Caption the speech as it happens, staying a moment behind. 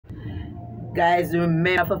Guys,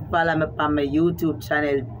 remember to follow me on my YouTube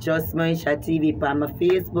channel, Just Moisha TV, on my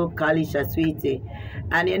Facebook, Kalisha Sweetie.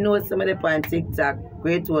 And you know somebody on TikTok,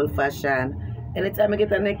 Great Old Fashion. Anytime I get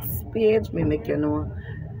the next page, me make you know.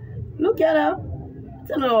 Look at her.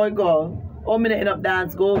 Tell me how it go. How many end up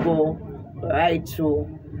dance go right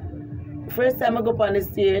through. First time I go up on the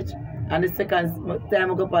stage, and the second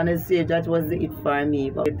time I go up on the stage, that was the it for me.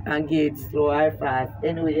 But and get slow or fast.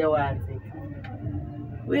 Anyway, you want it.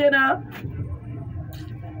 We know.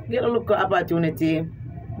 Get a look at opportunity.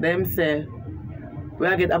 Them say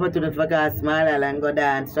we get opportunity for go smile and go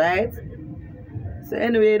dance, right? So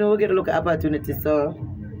anyway, you know, we get a look at opportunity. So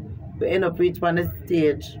we end up reach on the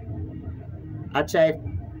stage. I tried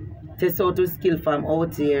to test out to skill from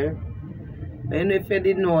out here. And if you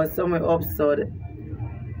didn't know, somewhere up so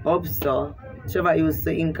Trevor used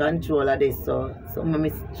to in control of this, so some of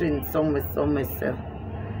my strength, some myself.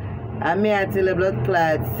 And me I tell the blood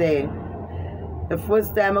clot say, the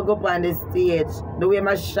first time I go up on the stage, the way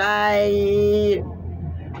I shy.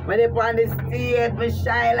 When I on the stage, I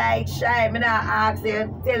shy like shy. I not ask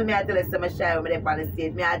you, tell me I tell you I'm shy when I on the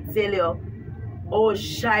stage. I tell you, oh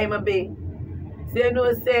shy I be. So you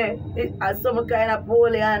know say, it's some kind of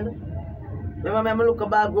Napoleon. Remember I look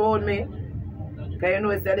back around me. Because you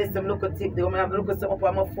know say this some look at tip, I look at something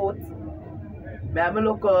on my foot. I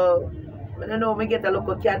look I don't know, I get a look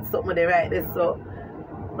at cat something there right there, so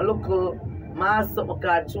I look my something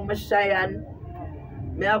called through my shy and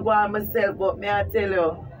I go on myself, but I tell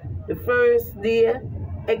you, the first day,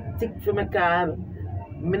 hectic for my car.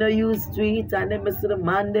 I don't use street and then I see the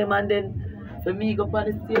man them and then for me go up on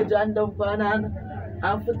the stage and dump on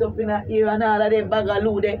and foot up in the ear and all of them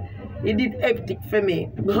bagaloo there. It did hectic for me.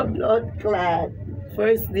 But blood clot.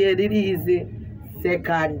 First day did easy.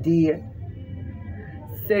 Second day.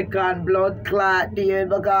 Second blood clot day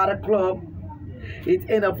in I got a club. It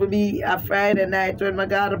ended up for me a Friday night when I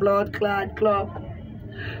got a blood clot club.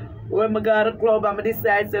 When I got a club, I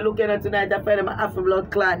decide to look at tonight, I find my half a blood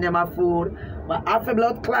clot near my food. My half a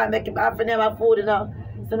blood clot make it half near my food, you know.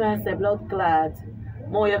 So I say blood clot.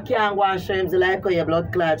 More you can't go and shrimps like how your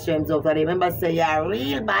blood clot shrimps over there. Remember say you're a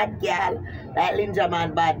real bad girl. Like Linja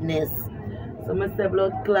Man badness. So I say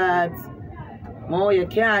blood clot. More you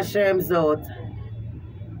can't shrimps out.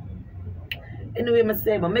 Anyway, I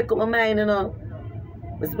say, I make up my mind, you know.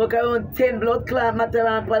 I smoke around 10 blood clot matter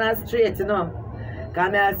on the street, you know.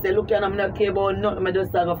 Because I say, look, I'm not care about nothing. I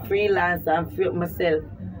just have a freelance and free up myself.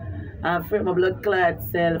 And free up my blood clot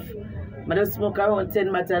self. I just smoke around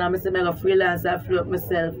 10 matter and I say, I'm a freelance and free up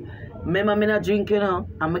myself. Remember, I'm not drink, you know.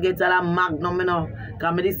 I'm going to get all that magnum, you know.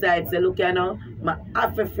 Because I decide, say, look, you know, I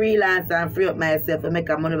have to freelance and free up myself and make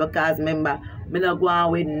a money because, remember, I'm not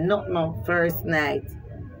going with nothing no first night.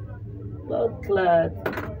 Blood clot.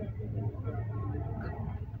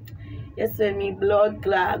 You see me blood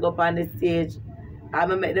clot go up on the stage. I'm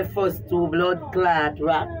going to make the first two blood clot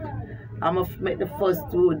rock. I'm going to make the first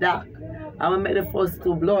two dark. I'm going to make the first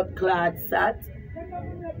two blood clot sat.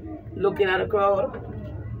 Looking at the crowd.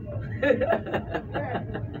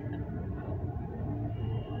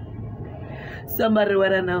 Somebody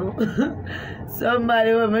wanna know.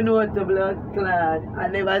 Somebody wanna know what the blood clot. I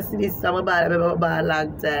never see this song about it for a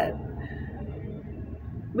long time.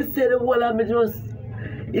 I say the whole of me just,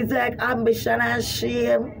 it's like ambition and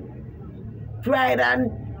shame, pride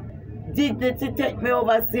and dignity take me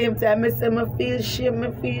over same time. I say I feel shame,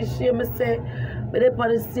 I say, but up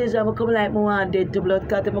on the stage I'm come like I want dead to blood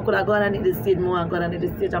clot. I could have gone and hit the stage, I want to go and hit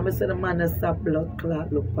the stage. I say the man that stop blood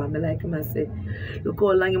clot look for me like him. I say, look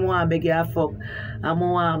how long I want to beg you fuck. I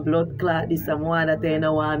want blood clot this, I want that I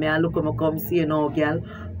don't want me. I look when I come see you now, girl,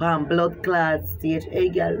 on blood clot stage. Hey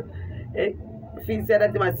girl, hey. Feel say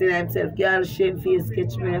that he must say himself, girl, shame face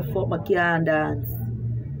catch me, fuck my can't dance.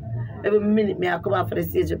 Every minute me I come out for the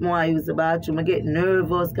stage, I use the bathroom, I get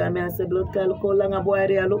nervous, because I say, blood clot, look how long a boy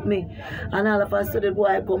there look me. And all of a sudden,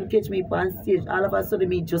 boy come catch me on stage. All of a sudden,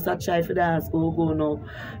 me just a try for dance, go now.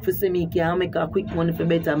 For see me can make a quick money for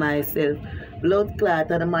better myself. Blood clot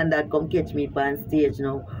and the man that come catch me on stage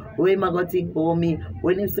now. When I go think about me,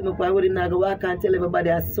 when him see me when him not go walk and tell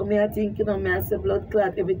everybody, so me I think, you know, me I say blood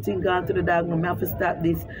clot, everything gone to the dog, no, me have to stop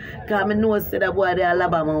this. Because I know say that boy they are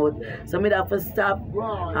lab out. So me have to stop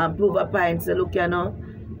and prove a point, say look, you know,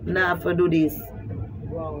 now have to do this.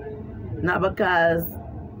 Not because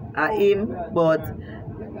I him, but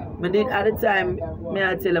I did at the time, me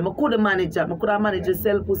I tell him, I couldn't manage it. I couldn't manage to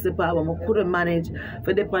sell pussy power. I couldn't manage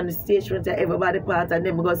for them on the stage front of everybody part and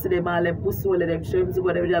then I go see them all them pussy, all of them shrimps,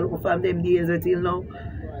 whatever they look for them days until now.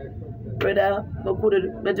 Brother,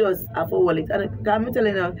 I just have to hold it. And I'm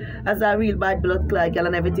telling you, as a real bad blood clot girl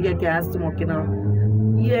and everything I can smoke, you know.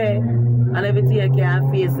 Yeah. And everything you can't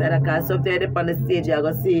face that because sometimes up on the stage you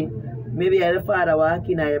go see maybe you're the father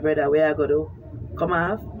walking or your brother where I go to come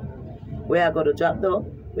off, where I go to drop down,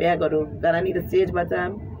 where I go to gonna need a stage by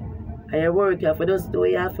time. And you work you have to do what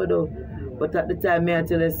you have to do. But at the time, I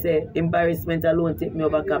tell you, say, embarrassment alone take me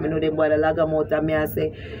over because I know them boy the lag them out and I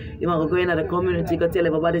say, you might go into the community, go tell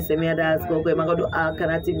everybody, say, me a dance, go, I go do all kind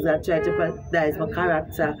of things that try to jeopardize my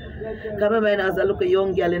character. Because remember, as I look at a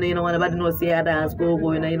young girl, you don't want nobody know say I dance,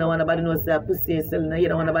 go, you don't want nobody know say I pussy, you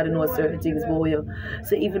don't want nobody know certain things about you.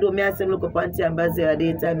 So even though me I say look up on time, but at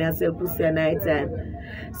daytime, I sell pussy at night time.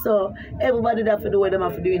 So everybody that have to do what they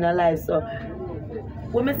have to do in their life. So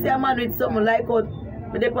when I see a man with something like out,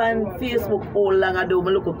 I dey on Facebook all long ago, I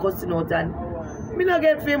look at cussing out and I not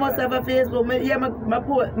get famous off of Facebook.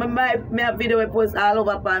 My video I post all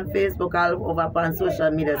over on Facebook, all over on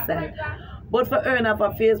social media side. But for earn off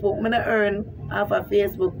of Facebook, I not earn off of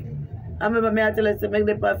Facebook. I remember I tell you to make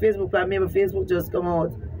them on Facebook, but maybe Facebook just come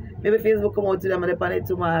out. Maybe Facebook come out today, I'm on it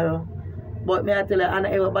tomorrow. But I tell you, and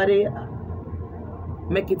everybody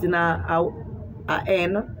make it in a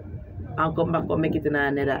end. And come back and make it in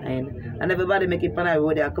another end. And everybody make it pan a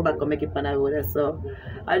road, I come back and make it pan a road. So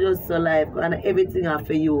I just so life and everything are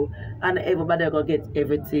for you. And everybody gonna get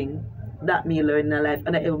everything that me learn in life.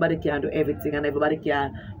 And everybody can do everything and everybody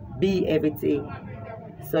can be everything.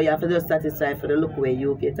 So you have to just satisfy for the look where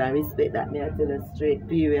you get and respect that me I tell you straight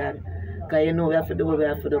period. Cause you know we have to do what we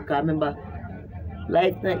have to do. Cause remember,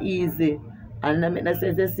 life not easy. And I make no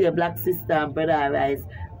sense to see a black sister and brother arise.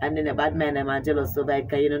 And then a bad man and jealous over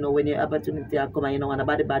because you don't know when your opportunity come and you don't want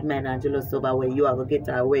a bad man and jealous over where you are going to get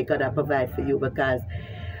a way God provide for you because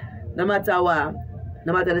no matter what,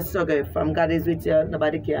 no matter the struggle, from God is with you,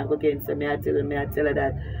 nobody can go against you. I tell you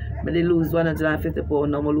that when they lose 150 pounds,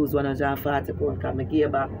 no more lose 140 pounds because I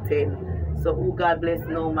give back 10. So who God bless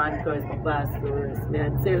no man curse my past. I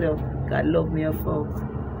tell you, God love me, folks.